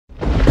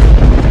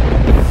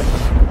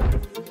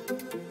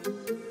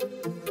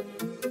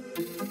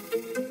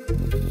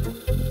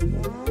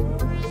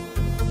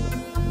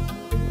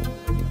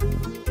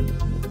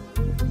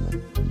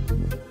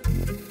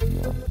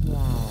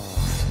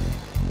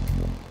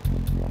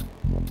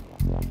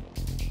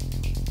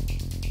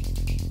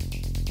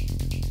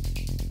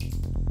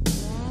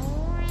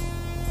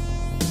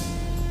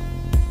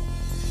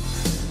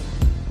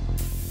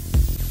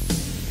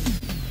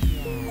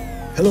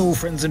Hello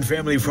friends and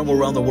family from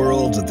around the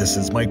world, this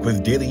is Mike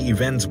with Daily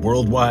Events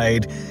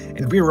Worldwide,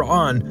 and we are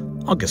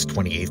on August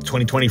 28th,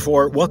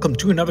 2024. Welcome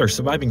to another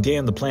surviving day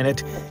on the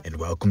planet, and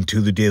welcome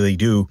to the Daily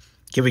Do,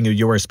 giving you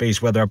your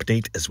space weather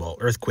update, as well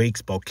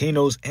earthquakes,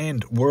 volcanoes,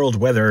 and world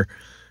weather.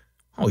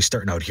 Always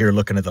starting out here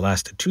looking at the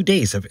last 2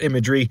 days of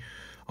imagery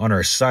on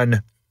our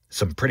sun.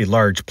 Some pretty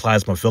large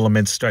plasma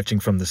filaments stretching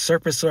from the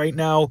surface right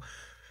now,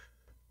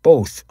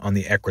 both on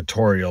the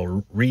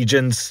equatorial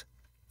regions,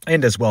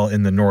 and as well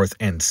in the north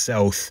and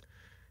south.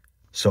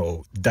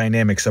 So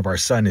dynamics of our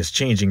sun is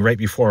changing right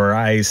before our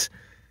eyes.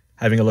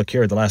 Having a look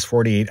here at the last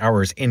 48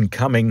 hours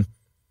incoming.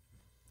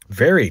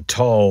 Very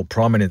tall,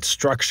 prominent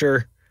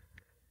structure.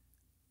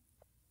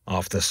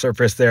 Off the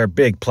surface there,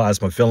 big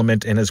plasma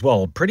filament, and as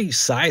well, pretty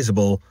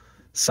sizable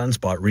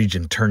sunspot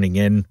region turning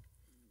in.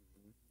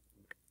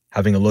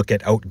 Having a look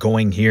at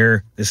outgoing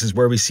here, this is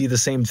where we see the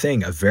same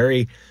thing. A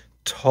very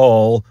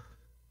tall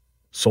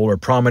solar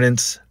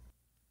prominence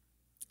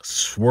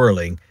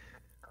swirling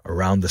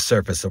around the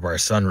surface of our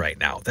sun right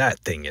now. That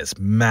thing is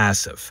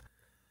massive.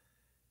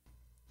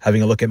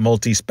 Having a look at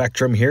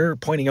multi-spectrum here,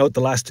 pointing out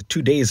the last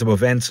 2 days of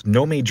events.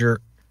 No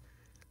major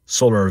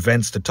solar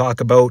events to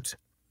talk about.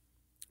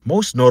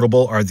 Most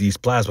notable are these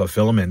plasma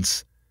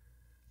filaments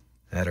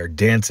that are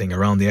dancing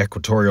around the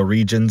equatorial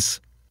regions.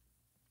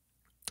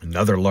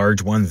 Another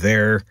large one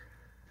there.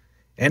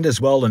 And as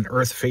well an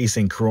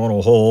Earth-facing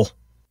coronal hole.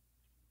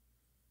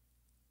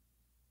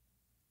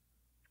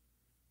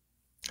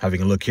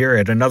 Having a look here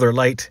at another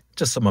light,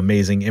 just some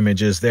amazing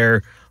images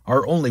there.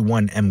 Our only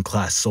one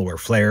M-class solar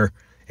flare,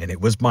 and it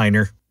was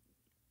minor.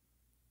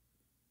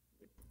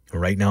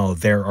 Right now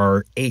there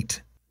are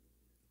 8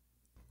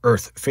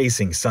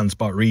 Earth-facing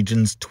sunspot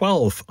regions,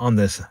 12 on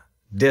this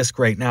disk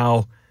right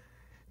now.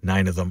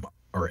 8 of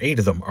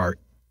them are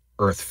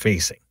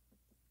Earth-facing.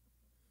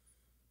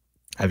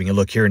 Having a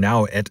look here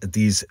now at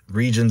these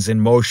regions in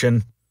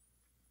motion.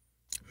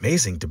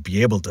 Amazing to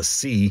be able to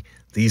see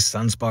these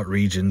sunspot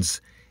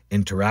regions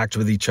interact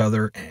with each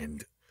other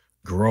and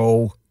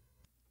grow.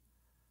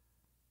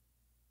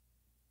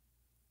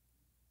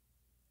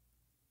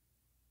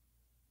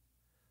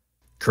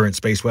 Current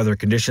space weather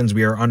conditions,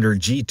 we are under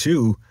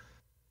G2,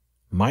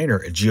 minor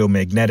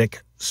geomagnetic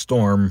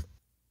storm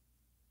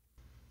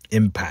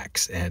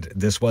impacts. And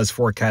this was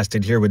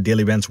forecasted here with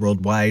Daily Events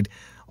Worldwide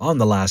on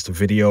the last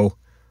video.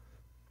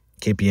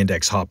 KP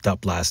index hopped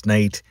up last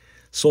night.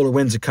 Solar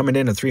winds are coming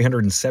in at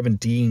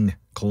 317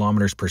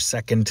 kilometers per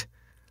second.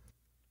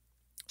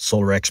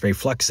 Solar X-ray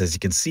flux, as you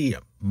can see, a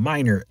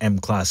minor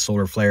M-class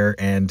solar flare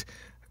and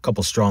a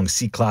couple strong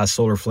C-class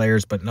solar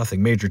flares, but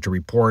nothing major to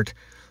report.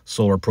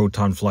 Solar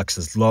proton flux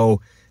is low.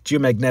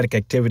 Geomagnetic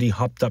activity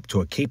hopped up to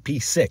a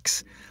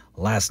KP6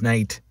 last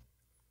night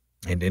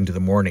and into the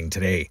morning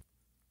today.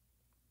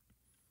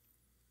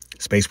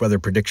 Space weather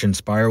prediction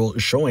spiral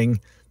showing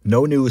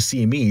no new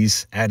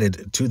CMEs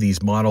added to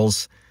these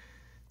models.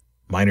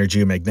 Minor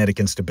geomagnetic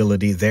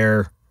instability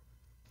there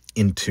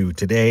into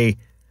today.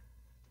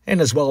 And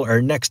as well,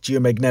 our next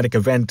geomagnetic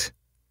event,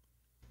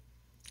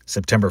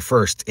 September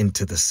 1st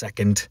into the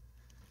 2nd.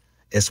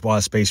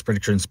 ISWA Space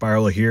Prediction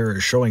Spiral here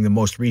showing the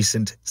most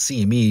recent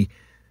CME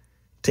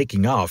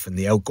taking off in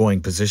the outgoing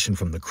position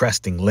from the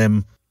cresting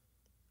limb.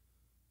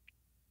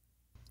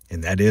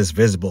 And that is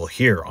visible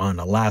here on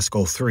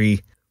Alaska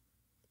 3.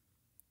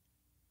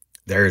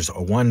 There's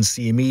a 1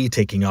 CME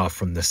taking off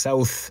from the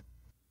south.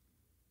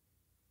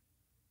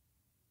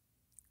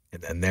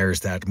 And then there's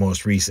that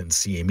most recent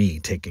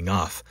CME taking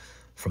off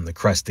from the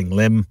cresting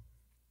limb.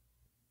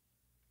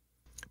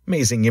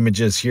 Amazing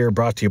images here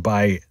brought to you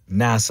by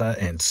NASA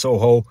and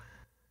SOHO,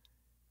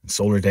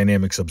 Solar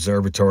Dynamics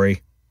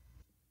Observatory.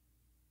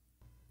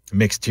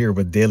 Mixed here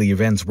with Daily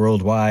Events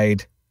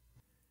Worldwide.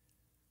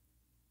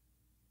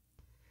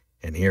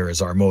 And here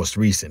is our most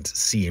recent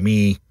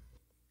CME.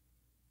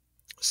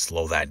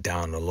 Slow that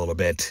down a little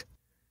bit.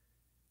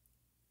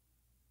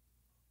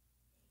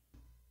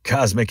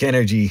 Cosmic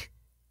energy.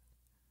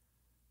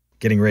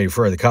 Getting ready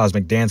for the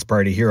cosmic dance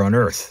party here on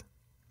Earth.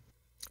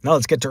 Now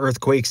let's get to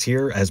earthquakes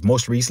here, as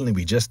most recently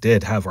we just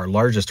did have our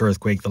largest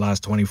earthquake the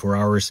last 24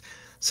 hours.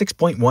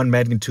 6.1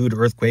 magnitude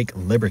earthquake,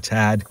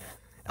 Libertad,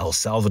 El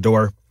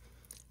Salvador.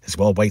 As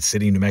well, White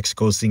City, New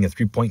Mexico, seeing a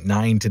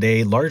 3.9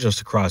 today, largest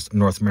across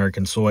North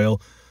American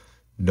soil.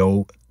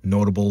 No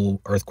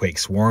notable earthquake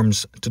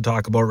swarms to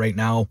talk about right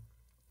now.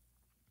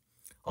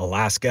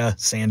 Alaska,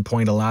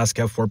 Sandpoint,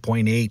 Alaska,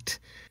 4.8.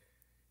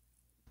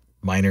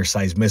 Minor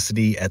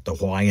seismicity at the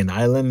Hawaiian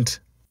Island.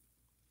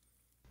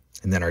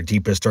 And then our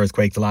deepest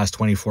earthquake the last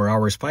 24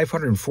 hours,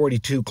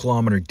 542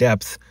 kilometer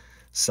depth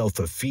south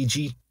of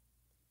Fiji.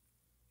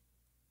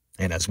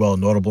 And as well,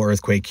 notable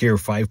earthquake here,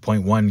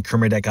 5.1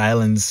 Kermadec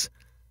Islands,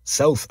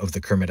 south of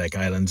the Kermadec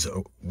Islands,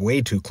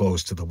 way too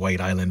close to the White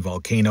Island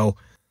volcano.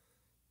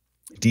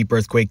 Deep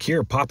earthquake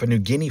here, Papua New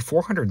Guinea,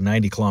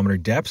 490 kilometer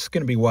depth.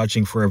 Going to be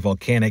watching for a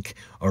volcanic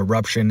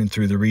eruption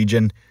through the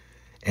region.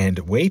 And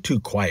way too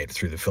quiet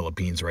through the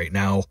Philippines right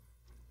now.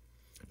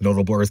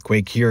 Notable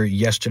earthquake here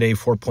yesterday,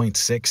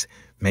 4.6,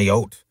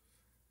 Mayotte.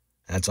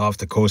 That's off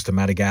the coast of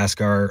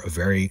Madagascar, a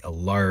very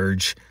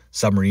large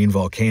submarine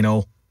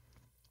volcano.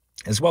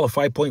 As well, a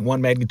 5.1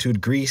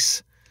 magnitude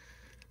Greece,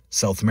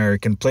 South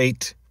American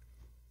plate,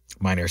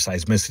 minor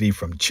seismicity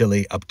from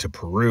Chile up to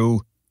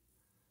Peru.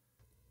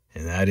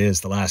 And that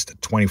is the last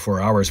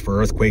 24 hours for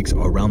earthquakes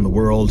around the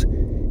world.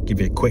 Give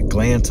you a quick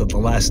glance at the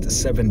last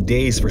 7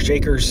 days for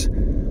shakers.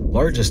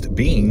 Largest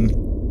being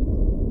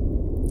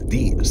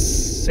the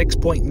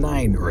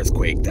 6.9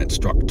 earthquake that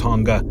struck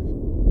Tonga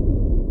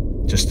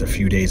just a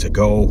few days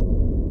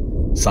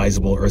ago.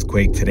 Sizable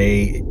earthquake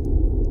today,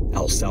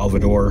 El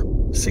Salvador,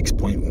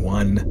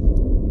 6.1.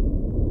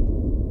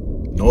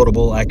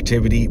 Notable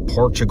activity,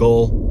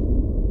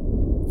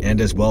 Portugal,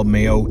 and as well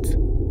Mayotte.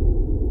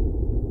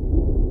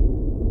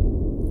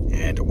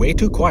 And way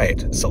too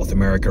quiet, South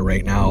America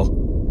right now.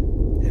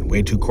 And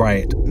way too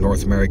quiet,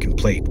 North American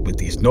plate, with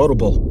these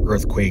notable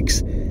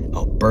earthquakes,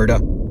 Alberta,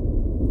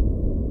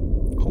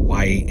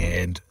 Hawaii,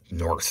 and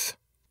north.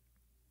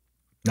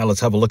 Now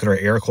let's have a look at our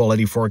air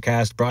quality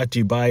forecast, brought to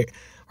you by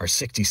our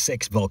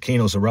 66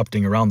 volcanoes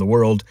erupting around the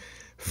world.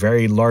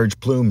 Very large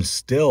plumes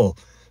still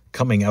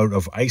coming out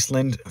of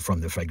Iceland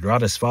from the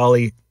Fagradalsfjall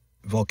Valley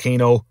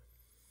volcano,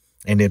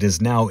 and it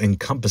is now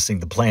encompassing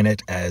the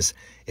planet as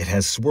it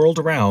has swirled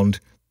around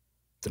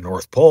the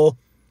North Pole,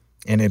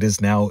 and it is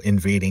now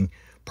invading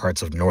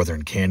parts of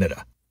northern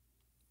Canada.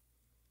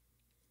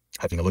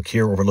 Having a look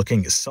here,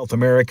 overlooking South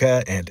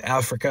America and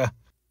Africa.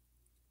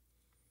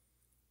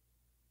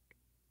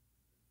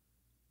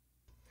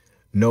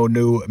 No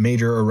new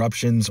major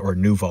eruptions or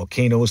new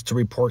volcanoes to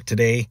report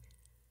today.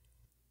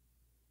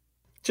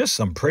 Just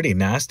some pretty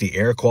nasty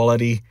air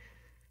quality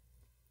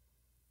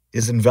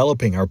is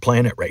enveloping our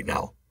planet right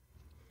now.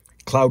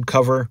 Cloud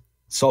cover,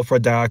 sulfur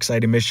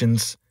dioxide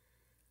emissions,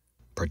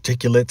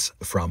 particulates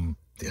from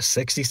the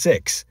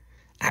 66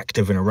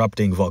 active and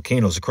erupting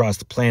volcanoes across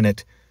the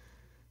planet,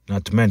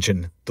 not to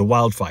mention the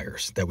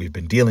wildfires that we've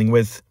been dealing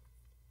with.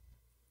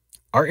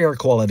 Our air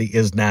quality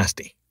is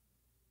nasty,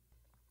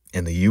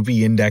 and the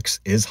UV index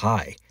is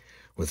high,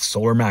 with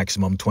solar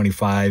maximum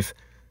 25.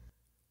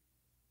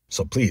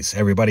 So please,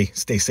 everybody,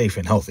 stay safe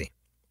and healthy.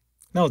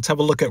 Now let's have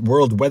a look at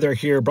world weather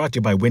here, brought to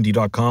you by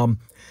windy.com.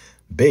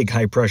 Big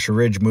high-pressure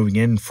ridge moving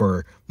in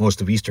for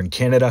most of eastern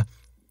Canada.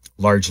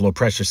 Large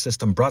low-pressure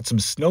system brought some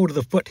snow to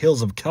the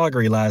foothills of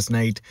Calgary last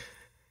night.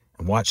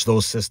 And watch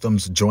those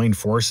systems join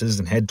forces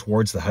and head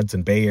towards the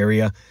Hudson Bay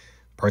area,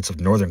 parts of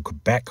northern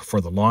Quebec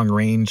for the long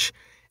range,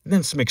 and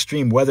then some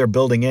extreme weather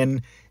building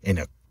in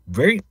a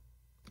very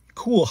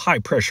cool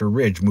high-pressure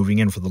ridge moving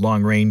in for the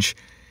long range.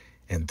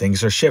 And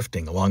things are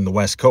shifting along the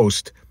west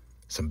coast.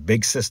 Some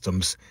big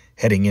systems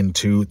heading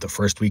into the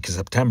first week of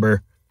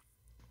September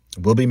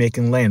will be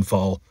making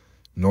landfall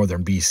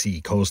northern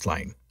BC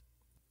coastline.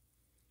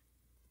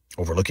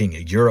 Overlooking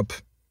Europe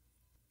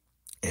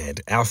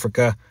and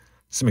Africa,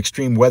 some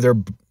extreme weather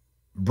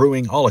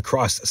brewing all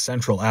across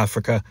central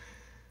Africa.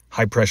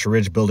 High-pressure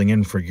ridge building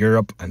in for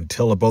Europe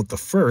until about the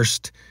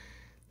 1st.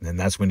 And then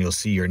that's when you'll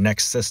see your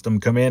next system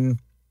come in.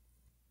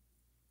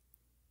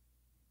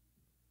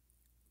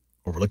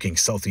 Overlooking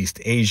Southeast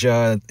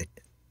Asia,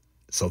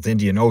 South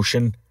Indian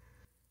Ocean.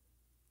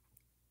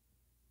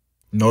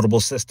 Notable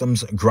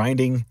systems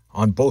grinding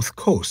on both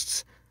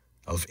coasts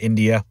of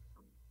India.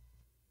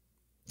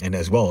 And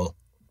as well,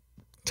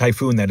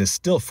 typhoon that is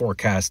still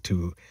forecast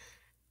to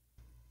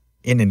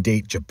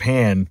inundate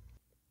Japan.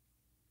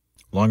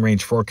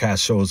 Long-range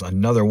forecast shows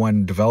another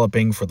one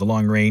developing for the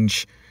long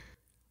range.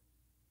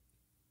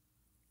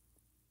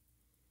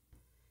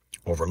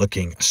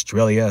 Overlooking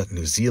Australia,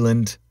 New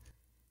Zealand,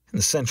 in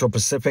the Central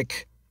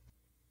Pacific.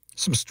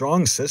 Some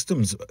strong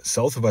systems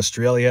south of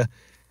Australia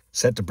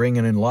set to bring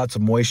in lots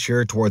of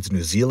moisture towards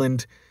New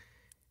Zealand,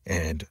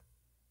 and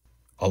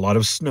a lot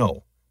of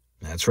snow.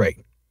 That's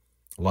right.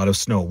 A lot of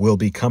snow will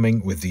be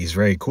coming with these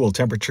very cool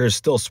temperatures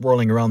still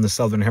swirling around the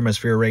southern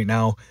hemisphere right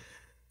now.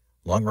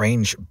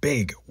 Long-range,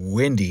 big,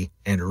 windy,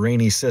 and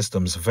rainy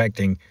systems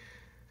affecting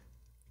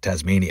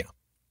Tasmania.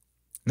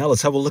 Now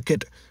let's have a look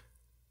at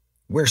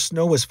where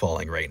snow is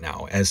falling right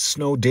now, as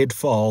snow did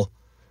fall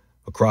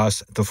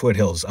across the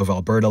foothills of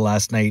Alberta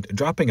last night,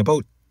 dropping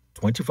about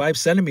 25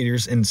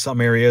 centimeters in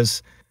some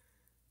areas.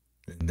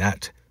 And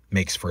that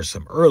makes for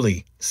some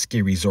early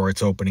ski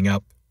resorts opening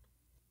up.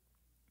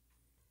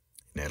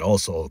 And it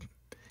also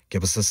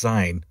gives us a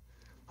sign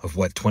of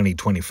what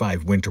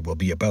 2025 winter will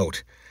be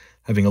about.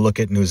 Having a look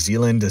at New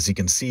Zealand, as you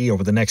can see,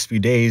 over the next few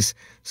days,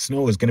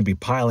 snow is going to be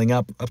piling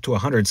up to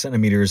 100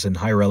 centimeters in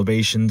higher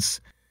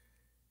elevations.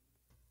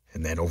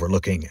 And then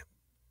overlooking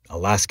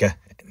Alaska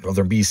and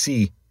northern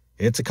BC,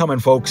 it's a coming,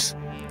 folks.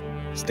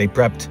 Stay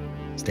prepped,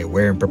 stay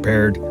aware and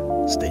prepared,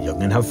 stay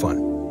young and have fun,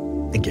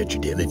 and get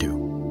your daily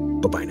due.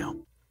 Bye-bye now.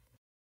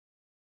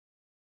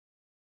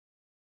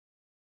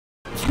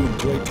 If you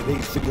enjoyed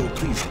today's video,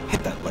 please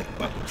hit that like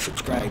button,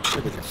 subscribe,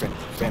 share with your friends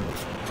and family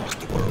across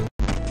the world.